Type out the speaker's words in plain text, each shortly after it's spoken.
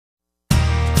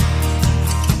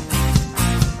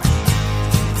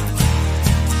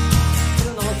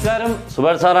നമസ്കാരം,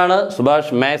 സുഭാഷ് സാറാണ്.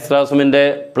 സുഭാഷ് മാത്സ് ക്ലാസ്റൂമിൻ്റെ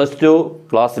 +2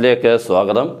 ക്ലാസ്സിലേക്ക്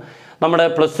സ്വാഗതം. നമ്മുടെ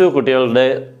 +2 കുട്ടികളുടെ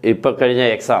ഇപ്പോൾ കഴിഞ്ഞ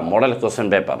എക്സാം മോഡൽ ക്വസ്റ്റ്യൻ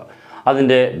പേപ്പർ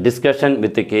അതിൻ്റെ ഡിസ്കഷൻ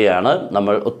വിത്ത് കെ ആണ്.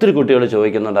 നമ്മൾ ഒത്തിരി കുട്ടികൾ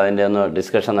ചോദിക്കുന്നുണ്ട്, അതിൻ്റെ ഒന്ന്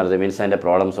ഡിസ്കഷൻ നടത്തി മീൻസ് അതിൻ്റെ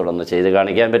പ്രോബ്ലംസ് ഒന്ന് ചെയ്ത്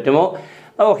കാണിക്കാൻ പറ്റുമോ?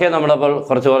 ഓക്കെ, നമ്മളപ്പോൾ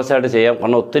കുറച്ചായിട്ട് ചെയ്യാം,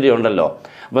 കാരണം ഒത്തിരി ഉണ്ടല്ലോ.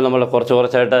 അപ്പോൾ നമ്മൾ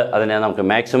കുറച്ചായിട്ട് അതിനെ നമുക്ക്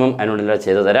മാക്സിമം അതിനുള്ളിൽ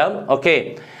ചെയ്തു തരാം. ഓക്കെ,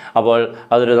 അപ്പോൾ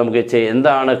അതൊരു നമുക്ക്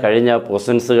എന്താണ് കഴിഞ്ഞ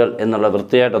ക്വസ്റ്റ്യൻസുകൾ എന്നുള്ള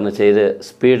വൃത്തിയായിട്ടൊന്ന് ചെയ്ത്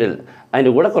സ്പീഡിൽ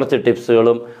അതിൻ്റെ കൂടെ കുറച്ച്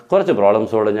ടിപ്സുകളും കുറച്ച്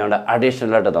പ്രോബ്ലംസുകളും ഞാൻ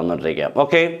അഡീഷണലായിട്ട് തന്നിട്ടിരിക്കാം.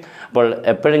 ഓക്കെ, അപ്പോൾ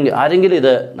എപ്പോഴെങ്കിലും ആരെങ്കിലും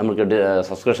ഇത് നമുക്ക്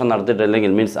സബ്സ്ക്രിപ്ഷൻ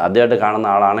നടത്തിയിട്ടില്ലെങ്കിൽ മീൻസ് ആദ്യമായിട്ട് കാണുന്ന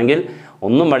ആളാണെങ്കിൽ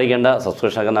ഒന്നും പഠിക്കേണ്ട,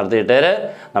 സബ്സ്ക്രിപ്ഷനൊക്കെ നടത്തിയിട്ടേര്,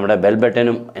 നമ്മുടെ ബെൽ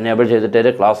ബട്ടനും എനേബിൾ ചെയ്തിട്ടേര്.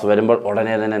 ക്ലാസ് വരുമ്പോൾ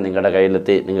ഉടനെ തന്നെ നിങ്ങളുടെ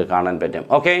കയ്യിലെത്തി നിങ്ങൾക്ക് കാണാൻ പറ്റും.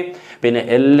 ഓക്കെ, പിന്നെ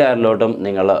എല്ലാവരിലോട്ടും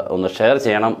നിങ്ങൾ ഒന്ന് ഷെയർ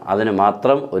ചെയ്യണം. അതിന്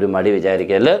മാത്രം ഒരു മടി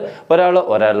വിചാരിക്കല്,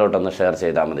 ഒരാളിലോട്ടൊന്ന് ഷെയർ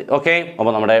ചെയ്താൽ മതി. ഓക്കെ,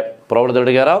 അപ്പോൾ നമ്മുടെ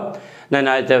പ്രോബ്ലത്തിലോട്ട് കയറാം. ഞാൻ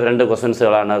ആദ്യത്തെ 2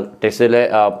 ക്വസ്റ്റ്യൻസുകളാണ് ടെക്സ്റ്റിലെ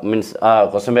മീൻസ്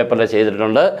ക്വസ്റ്റ്യൻ പേപ്പറിൽ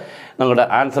ചെയ്തിട്ടുണ്ട്. നിങ്ങളുടെ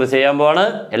ആൻസർ ചെയ്യാൻ പോവാണ്.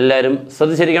 എല്ലാവരും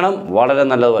ശ്രദ്ധിച്ചിരിക്കണം വളരെ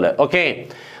നല്ലതുപോലെ. ഓക്കെ,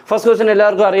 ഫസ്റ്റ് ക്വസ്റ്റ്യൻ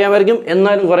എല്ലാവർക്കും അറിയാമായിരിക്കും,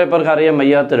 എന്നാലും കുറേ പേർക്ക് അറിയാൻ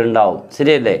വയ്യാത്തവരുണ്ടാവും.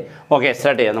 ശരിയല്ലേ? ഓക്കെ,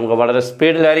 സ്റ്റാർട്ട് ചെയ്യാം. നമുക്ക് വളരെ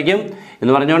സ്പീഡിലായിരിക്കും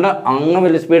എന്ന് പറഞ്ഞുകൊണ്ട് അങ്ങ്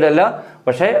വലിയ സ്പീഡല്ല,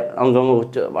 പക്ഷേ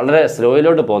നമുക്ക് വളരെ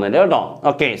സ്ലോയിലോട്ട് പോകുന്നില്ല കേട്ടോ.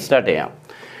 ഓക്കെ, സ്റ്റാർട്ട് ചെയ്യാം.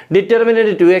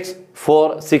 Determinant 2x 4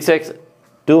 6x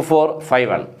 2 4 5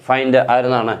 1 find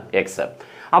ആയിരുന്നാണ് X.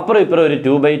 അപ്പുറം ഇപ്പുറം ഒരു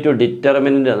 2/2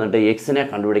 ഡിറ്റർമിനൻറ്റ് എന്നിട്ട് എക്സിനെ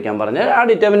കണ്ടുപിടിക്കാൻ പറഞ്ഞാൽ ആ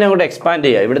ഡിറ്റർമിനെ അങ്ങോട്ട് എക്സ്പാൻഡ്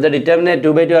ചെയ്യുക. ഇവിടുത്തെ ഡിറ്റർമിനൻറ്റ്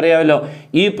 2/2 അറിയാമല്ലോ.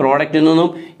 ഈ പ്രോഡക്റ്റിൽ നിന്നും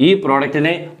ഈ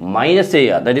പ്രോഡക്റ്റിനെ മൈനസ്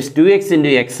ചെയ്യുക. That is 2x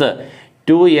 × x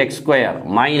 2x²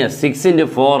 minus 6 ×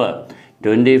 4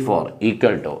 24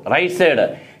 equal to right side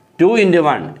 2 ×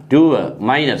 1 2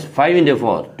 minus 5 ×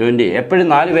 4 20. എപ്പോഴും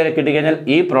 4 പേരെ കിട്ടിക്കഴിഞ്ഞാൽ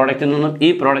ഈ പ്രോഡക്റ്റിൽ നിന്നും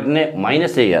ഈ പ്രോഡക്റ്റിനെ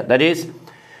മൈനസ് ചെയ്യുക. That is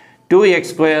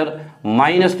 2x²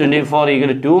 minus 24 equal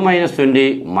to 2 minus 20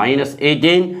 minus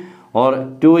 18 or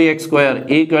 2x²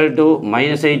 equal to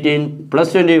minus 18 plus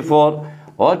 24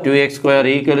 or 2x²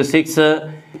 equal to 6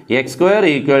 x²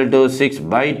 equal to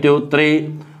 6/2 3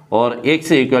 or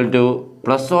x equal to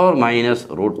plus or minus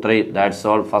 √3. That's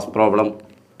all. First problem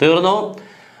തീർന്നു.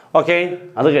 Okay,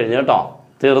 അത് കഴിഞ്ഞു കേട്ടോ,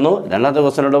 തീർന്നു. രണ്ടാമത്തെ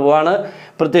ക്വസ്റ്റ്യനോട് പോവാണ്.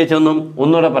 പ്രത്യേകിച്ചൊന്നും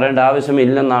ഒന്നുകൂടെ പറയേണ്ട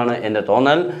ആവശ്യമില്ലെന്നാണ് എൻ്റെ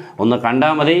തോന്നൽ. ഒന്ന്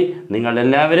കണ്ടാൽ മതി.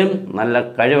 നിങ്ങളെല്ലാവരും നല്ല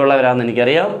കഴിവുള്ളവരാണെന്ന്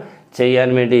എനിക്കറിയാം, ചെയ്യാൻ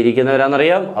വേണ്ടി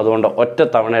ഇരിക്കുന്നവരാണെന്നറിയാം. അതുകൊണ്ട് ഒറ്റ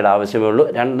തവണയുടെ ആവശ്യമേ ഉള്ളൂ.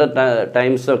 2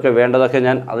 ടൈംസൊക്കെ വേണ്ടതൊക്കെ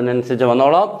ഞാൻ അതിനനുസരിച്ച്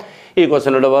വന്നോളാം. ഈ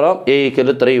ക്വസ്റ്റ്യനോട് പറയാം. a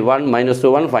 = 3 1 -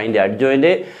 2 1 find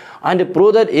adjoint and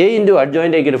prove that a ×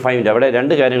 adjoint = 5. അവിടെ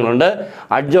 2 കാര്യങ്ങളുണ്ട്.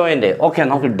 അഡ്ജോയിൻ്റ് ഓക്കെ,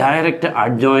 നമുക്ക് ഡയറക്റ്റ്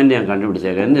അഡ്ജോയിൻ്റ് ഞാൻ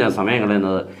കണ്ടുപിടിച്ചേക്കാം. എന്തിനാണ് സമയം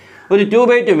കളയുന്നത്? ഒരു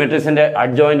 2/2 മെട്രിക്സിൻ്റെ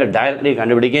അഡ്ജോയിൻ്റ് ഡയറക്റ്റ്ലി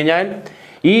കണ്ടുപിടിക്കഴിഞ്ഞാൽ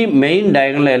ഈ മെയിൻ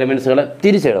ഡയഗണൽ എലമെൻറ്റ്സുകൾ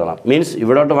തിരിച്ചെഴുതണം. മീൻസ്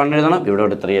ഇവിടോട്ട് 1 എഴുതണം,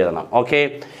 ഇവിടോട്ട് 3 എഴുതണം. ഓക്കെ,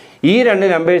 ഈ 2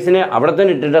 നമ്പേഴ്സിനെ അവിടെ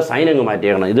തന്നെ ഇട്ടിട്ട് സൈൻ അങ്ങ്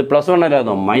മാറ്റിയേക്കണം. ഇത് +1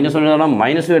 അല്ലായിരുന്നു, -1 എഴുതണം,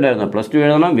 -2 എഴുതണം, +2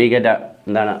 എഴുതണം. വി ഗെറ്റ്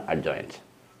എന്താണ് അഡ്ജോയിൻറ്റ്.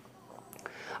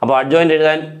 അപ്പോൾ അഡ്ജോയിൻ്റ്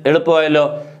എഴുതാൻ എളുപ്പമായല്ലോ.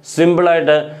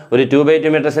 സിമ്പിളായിട്ട് ഒരു 2/2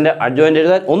 മെട്രിക്സിൻ്റെ അഡ്ജോയിൻ്റ്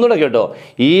എഴുതാൻ ഒന്നുകൂടെ കേട്ടോ.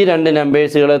 ഈ 2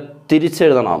 നമ്പേഴ്സുകളെ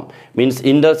തിരിച്ചെഴുതണം. മീൻസ്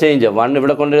ഇൻ്റർചേഞ്ച് 1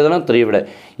 ഇവിടെ കൊണ്ടെഴുതണം, 3 ഇവിടെ.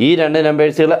 ഈ 2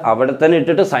 നമ്പേഴ്സുകൾ അവിടെ തന്നെ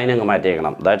ഇട്ടിട്ട് സൈൻ അങ്ങ്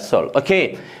മാറ്റിയേക്കണം. That's all. ഓക്കെ,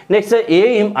 നെക്സ്റ്റ്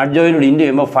എയും അഡ്ജോയിൻ്റ് ഇൻറ്റു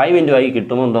ചെയ്യുമ്പോൾ 5 × i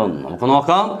കിട്ടുന്നുണ്ടോ എന്ന് നമുക്ക്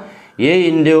നോക്കാം. a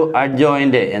 ×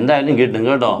 അഡ്ജോയിൻ്റ് എന്തായാലും കിട്ടും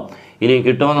കേട്ടോ. ഇനി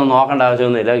കിട്ടുമെന്ന് നോക്കേണ്ട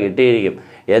ആവശ്യമൊന്നുമില്ല, കിട്ടിയിരിക്കും.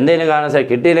 എന്തെങ്കിലും കാരണവശാൽ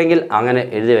കിട്ടിയില്ലെങ്കിൽ അങ്ങനെ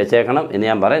എഴുതി വെച്ചേക്കണം എന്ന്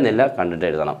ഞാൻ പറയുന്നില്ല, കണ്ടിട്ട്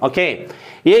എഴുതണം. Okay,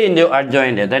 a ×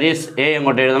 adjoint that is a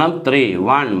അങ്ങോട്ട് എഴുതണം 3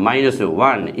 1 - 2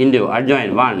 1 ×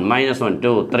 അഡ്ജോയിൻ്റ് 1 - 1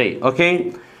 2 3. ഓക്കെ,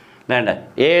 വേണ്ട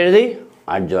a എഴുതി,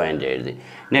 അഡ്ജോയിൻ്റ് എഴുതി.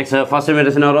 Next first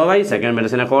മെട്രിക്സിനെ raw vice, second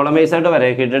മെട്രിക്സിനെ column vice ആയിട്ട്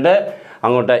വരയൊക്കെ ഇട്ടിട്ട്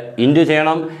അങ്ങോട്ട് ഇൻറ്റു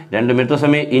ചെയ്യണം. 2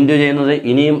 മെട്രിക്സ് ഇൻറ്റു ചെയ്യുന്നത്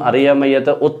ഇനിയും അറിയാൻ വയ്യാത്ത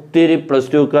ഒത്തിരി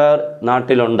 +2കാർ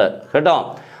നാട്ടിലുണ്ട് കേട്ടോ.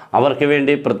 അവർക്ക്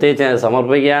വേണ്ടി പ്രത്യേകിച്ച്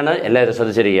സമർപ്പിക്കുകയാണ്. എല്ലാവരും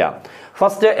ശ്രദ്ധിച്ചിരിക്കുക.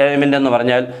 ഫസ്റ്റ് എലിമെൻ്റ് എന്ന്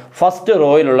പറഞ്ഞാൽ ഫസ്റ്റ്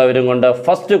റോയിലുള്ളവരും കൊണ്ട്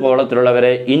ഫസ്റ്റ്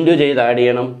കോളത്തിലുള്ളവരെ ഇൻറ്റു ചെയ്ത് ആഡ്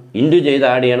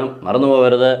ചെയ്യണം, മറന്നു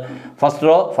പോകരുത്. ഫസ്റ്റ്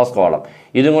റോ ഫസ്റ്റ് കോളം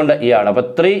ഇതും കൊണ്ട് ഈ ആൾ. അപ്പോൾ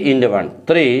 3 × 1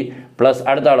 3 പ്ലസ്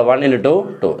അടുത്ത ആൾ 1 × 2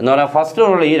 2 എന്ന് പറഞ്ഞാൽ ഫസ്റ്റ്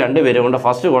റോയുള്ള ഈ 2 പേര് കൊണ്ട്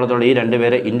ഫസ്റ്റ് കോളത്തിലുള്ള ഈ 2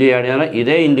 പേരെ ഇൻറ്റു ആഡ് ചെയ്യണം.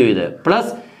 ഇതേ ഇൻറ്റു ഇത്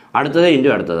പ്ലസ് അടുത്തത്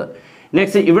ഇൻറ്റു അടുത്തത്.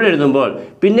 നെക്സ്റ്റ് ഇവിടെ എഴുതുമ്പോൾ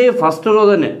പിന്നെ ഫസ്റ്റ് റോ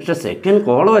തന്നെ, പക്ഷേ സെക്കൻഡ്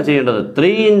കോളമാണ് ചെയ്യേണ്ടത്.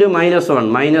 3 × -1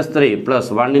 -3 പ്ലസ്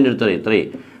 1 × 3 3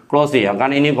 ക്ലോസ് ചെയ്യാം,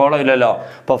 കാരണം ഇനി കോളം ഇല്ലല്ലോ.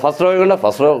 അപ്പോൾ ഫസ്റ്റ് റോയും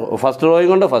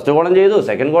കൊണ്ട് ഫസ്റ്റ് കോളം ചെയ്തു,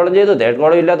 സെക്കൻഡ് കോളം ചെയ്തു, തേർഡ്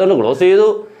കോളം ഇല്ലാത്തതുകൊണ്ട് ക്ലോസ് ചെയ്തു.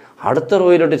 അടുത്ത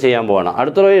റോയിലോട്ട് ചെയ്യാൻ പോവാണ്.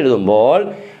 അടുത്ത റോ എഴുതുമ്പോൾ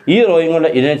ഈ റോയും കൊണ്ട്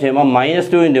ഇതിനെ ചെയ്യുമ്പോൾ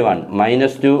 -2 × 1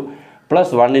 -2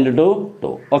 പ്ലസ് 1 × 2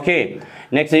 2. ഓക്കെ,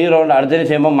 നെക്സ്റ്റ് ഈ റോ അടുത്തതിന്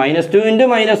ചെയ്യുമ്പോൾ -2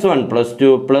 × -1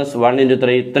 +2 plus 1 ×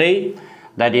 3 3.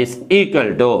 That is equal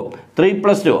to 3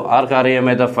 + 2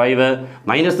 ആർക്കറിയാമേത്ത 5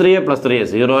 -3 + 3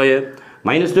 0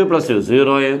 -2 + 2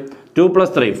 0 2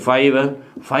 + 3 5.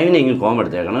 5നെ ഇങ്ങനെ കോമൺ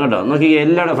എടുത്തേക്കണം കേട്ടോ. നോക്കി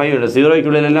എല്ലാവരും 5 ഉണ്ട്.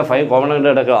 0യ്ക്കുള്ളിലെല്ലാം 5 കോമൺ ആയിട്ട്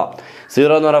എടുക്കുക.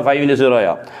 0 എന്ന് പറഞ്ഞാൽ 5 × 0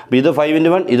 അപ്പോൾ ഇത് 5 ×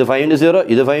 1, ഇത് 5 × 0,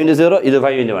 ഇത് 5 × 0, ഇത്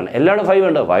 5 × 1. എല്ലാവരും 5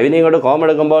 ഉണ്ട്. 5നെ ഇങ്ങോട്ട് കോമൺ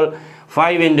എടുക്കുമ്പോൾ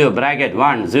 5 × bracket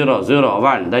 1 0 0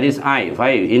 1 that is I.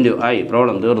 5 × I.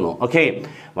 Problem തീർന്നു. ഓക്കെ,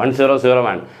 1 0 0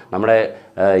 1 നമ്മുടെ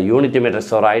unit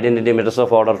matrix or identity matrix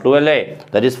of order 2 അല്ലേ?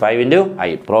 That is 5 × I.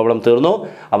 പ്രോബ്ലം തീർന്നു.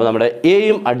 അപ്പോൾ നമ്മുടെ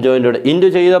എയും അഡ്ജോയിൻ്റോട് ഇൻറ്റു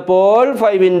ചെയ്തപ്പോൾ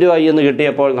 5 × I എന്ന്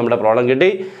കിട്ടിയപ്പോൾ നമ്മുടെ പ്രോബ്ലം കിട്ടി,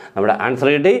 നമ്മുടെ ആൻസർ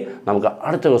കിട്ടി. നമുക്ക്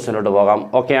അടുത്ത ക്വസ്റ്റ്യനിലോട്ട് പോകാം.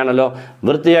 ഓക്കെ ആണല്ലോ?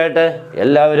 വൃത്തിയായിട്ട്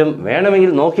എല്ലാവരും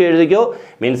വേണമെങ്കിൽ നോക്കി എഴുതിക്കോ.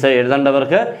 മീൻസ്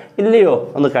എഴുതേണ്ടവർക്ക് ഇല്ലയോ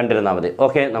ഒന്ന് കണ്ടിരുന്നാൽ മതി.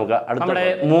 ഓക്കെ, നമുക്ക് നമ്മുടെ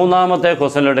മൂന്നാമത്തെ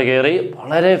ക്വസ്റ്റ്യനിലോട്ട് കയറി.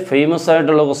 വളരെ ഫേമസ്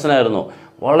ആയിട്ടുള്ള ക്വസ്റ്റ്യൻ ആയിരുന്നു,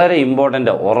 വളരെ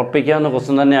ഇമ്പോർട്ടൻ്റ്, ഉറപ്പിക്കാവുന്ന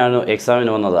ക്വസ്റ്റ്യൻ തന്നെയാണ്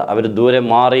എക്സാമിന് വന്നത്. അവർ ദൂരെ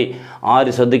മാറി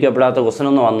ആരും ശ്രദ്ധിക്കപ്പെടാത്ത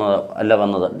ക്വസ്റ്റ്യനൊന്നും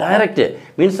വന്നത് ഡയറക്റ്റ്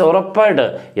മീൻസ് ഉറപ്പായിട്ട്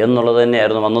എന്നുള്ളത്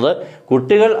തന്നെയായിരുന്നു വന്നത്.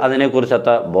 കുട്ടികൾ അതിനെക്കുറിച്ച്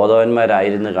അത്ര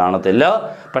ബോധവാന്മാരായിരുന്നു കാണത്തില്ല.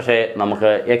 പക്ഷേ നമുക്ക്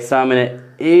എക്സാമിന്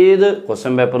ഏത്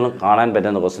ക്വസ്റ്റ്യൻ പേപ്പറിലും കാണാൻ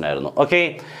പറ്റുന്ന ക്വസ്റ്റ്യൻ ആയിരുന്നു. ഓക്കെ,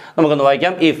 നമുക്കൊന്ന്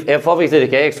വായിക്കാം. If f(x)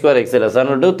 kx² x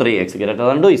 <2 3x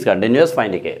 <2 is continuous,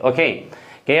 find k. Okay,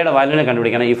 കെയുടെ വാല്യൂവിനെ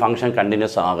കണ്ടുപിടിക്കണം ഈ ഫംഗ്ഷൻ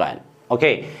കണ്ടിന്യൂസ് ആകാൻ. ഓക്കെ,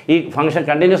 ഈ ഫംഗ്ഷൻ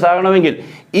കണ്ടിന്യൂസ് ആകണമെങ്കിൽ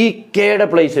ഈ കെയുടെ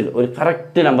പ്ലേസിൽ ഒരു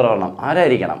കറക്റ്റ് നമ്പർ വരണം.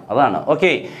 ആരായിരിക്കണം? അതാണ്.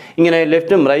 ഓക്കെ, ഇങ്ങനെ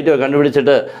ലെഫ്റ്റും റൈറ്റും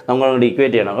കണ്ടുപിടിച്ചിട്ട് നമ്മളോട്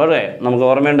ഇക്വേറ്റ് ചെയ്യണം. ഓക്കെ, നമുക്ക്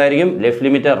ഓർമ്മയുണ്ടായിരിക്കും left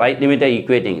limit right limit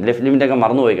ഈക്വേറ്റിംഗ്. Left ലിമിറ്റൊക്കെ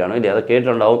മറന്നുപോയി കാണും ഇല്ലേ? അത്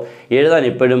കേട്ടിട്ടുണ്ടാവും. എഴുതാൻ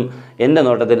ഇപ്പോഴും എൻ്റെ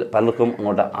നോട്ടത്തിൽ പലർക്കും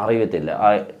അങ്ങോട്ട് അറിയത്തില്ല.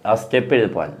 ആ സ്റ്റെപ്പ്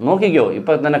എഴുതി പോകാൻ നോക്കിക്കോ.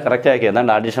 ഇപ്പോൾ തന്നെ കറക്റ്റ് ആക്കി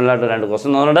ഏതാണ്ട് അഡീഷണലായിട്ട് 2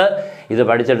 ക്വസ്റ്റ്യൻ തന്നിട്ട് ഇത്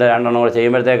പഠിച്ചിട്ട് 2 എണ്ണം കൂടെ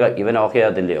ചെയ്യുമ്പോഴത്തേക്ക് ഇവൻ ഓക്കെ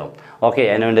ആകത്തില്ലയോ? ഓക്കെ,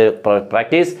 അതിനുവേണ്ടി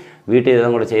പ്രാക്ടീസ് വീട്ടിൽ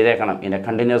ഇതും കൂടി ചെയ്തേക്കണം. ഇങ്ങനെ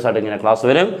കണ്ടിന്യൂസ് ആയിട്ട് ഇങ്ങനെ ക്ലാസ്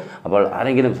വരും. അപ്പോൾ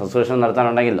ആരെങ്കിലും സബ്സ്ക്രിപ്ഷൻ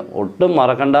നടത്താനുണ്ടെങ്കിൽ ഒട്ടും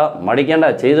മറക്കണ്ട, മടിക്കേണ്ട,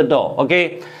 ചെയ്തിട്ടോ. ഓക്കെ,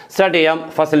 സ്റ്റാർട്ട് ചെയ്യാം.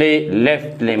 Firstly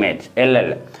left limit LL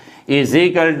is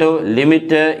equal to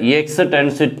limit x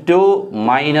tense to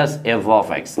minus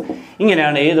f(x).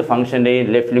 ഇങ്ങനെയാണ് ഏത് ഫംഗ്ഷൻ്റെയും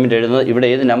ലെഫ്റ്റ് ലിമിറ്റ് എഴുതുന്നത്. ഇവിടെ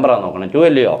ഏത് നമ്പറാണ് നോക്കണം? 2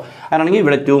 അല്ലയോ? അങ്ങനെയാണെങ്കിൽ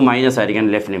ഇവിടെ 2 മൈനസ്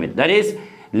ആയിരിക്കണം left limit. That is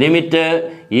limit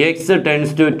x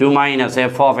tense to 2 minus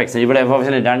f(x). ഇവിടെ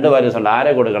f(x)ന് 2 വാല്യൂസ് ഉണ്ട്.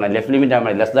 ആരെ കൊടുക്കണം? ലെഫ്റ്റ് ലിമിറ്റ്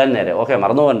ആകുമ്പോൾ ലെസ് ദാൻ നേരെ. ഓക്കെ,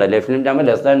 മറന്നു പോകണ്ട. ലെഫ്റ്റ് ലിമിറ്റ് ആകുമ്പോൾ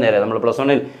ലെസ് ദാൻ നേരെ. നമ്മൾ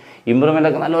 +1 ഇമ്പ്രൂവ്മെൻ്റ്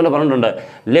ഒക്കെ നല്ലപോലെ പറഞ്ഞിട്ടുണ്ട്.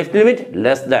 ലെഫ്റ്റ് ലിമിറ്റ്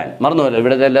ലെസ് ദാൻ മറന്നു പോലെ.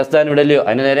 ഇവിടെ ലെസ് ദാൻ ഇവിടെ അല്ലയോ?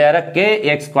 അതിന് നേരെ ആരാ?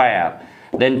 kx².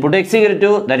 then put x equal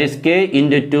to, that is k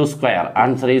into 2².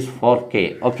 answer is 4k.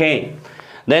 okay,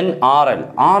 then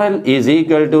RL is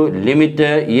equal to limit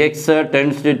x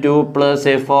tends to 2 plus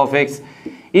f(x)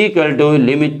 equal to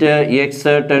limit x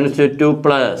tends to 2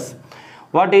 plus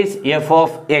what is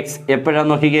f(x). എപ്പോഴാണ്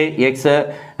നോക്കിക്കേ? x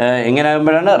എങ്ങനെ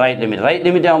ആകുമ്പോഴാണ്? Right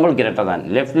limit ആകുമ്പോൾ greater than.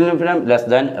 Left limit less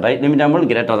than, right limit ആകുമ്പോൾ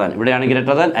greater than. ഇവിടെയാണ്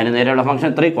greater than. അതിന് നേരെയുള്ള function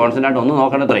 3 constant ആയിട്ട് ഒന്ന്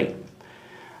നോക്കണം 3.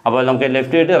 അപ്പോൾ നമുക്ക്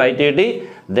ലെഫ്റ്റ് കിട്ടി, റൈറ്റ് കിട്ടി.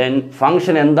 ദെൻ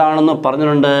ഫംഗ്ഷൻ എന്താണെന്ന്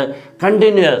പറഞ്ഞിട്ടുണ്ട്?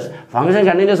 കണ്ടിന്യൂസ്. ഫംഗ്ഷൻ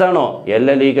കണ്ടിന്യൂസ് ആണോ?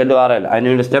 LL equal to RL.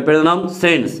 അതിനുവേണ്ടി സ്റ്റെപ്പ് എഴുതണം.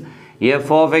 Since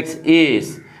f(x)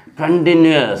 is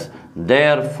continuous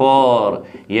therefore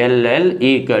LL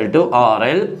equal to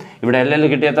RL. ഇവിടെ LL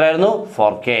കിട്ടി എത്രയായിരുന്നു?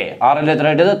 4k. RL എത്ര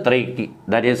കിട്ടിയത്? 3k.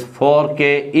 that is 4k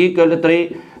equal to 3.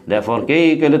 therefore k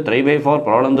equal to 3/4.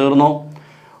 Problem തീർന്നു.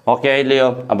 Okay ആയില്ലയോ?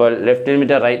 അപ്പോൾ left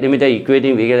limit right limit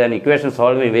equating we get an equation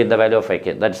solving with the value of k.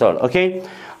 That's all. Okay,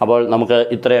 അപ്പോൾ നമുക്ക്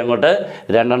ഇത്രയും അങ്ങോട്ട്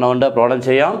 2 എണ്ണം കൊണ്ട് പ്രോബ്ലം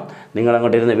ചെയ്യാം. നിങ്ങൾ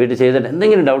അങ്ങോട്ട് ഇരുന്ന് വീട്ടിൽ ചെയ്തിട്ട്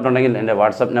എന്തെങ്കിലും ഡൗട്ട് ഉണ്ടെങ്കിൽ എൻ്റെ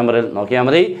വാട്സപ്പ് നമ്പറിൽ നോക്കിയാൽ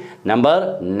മതി. നമ്പർ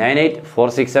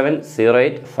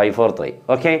 9846708543.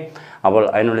 ഓക്കെ, അപ്പോൾ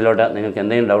അതിനുള്ളിലോട്ട് നിങ്ങൾക്ക്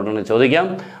എന്തെങ്കിലും ഡൗട്ട് ഉണ്ടെങ്കിൽ ചോദിക്കാം.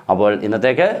 അപ്പോൾ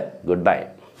ഇന്നത്തേക്ക് ഗുഡ് ബൈ.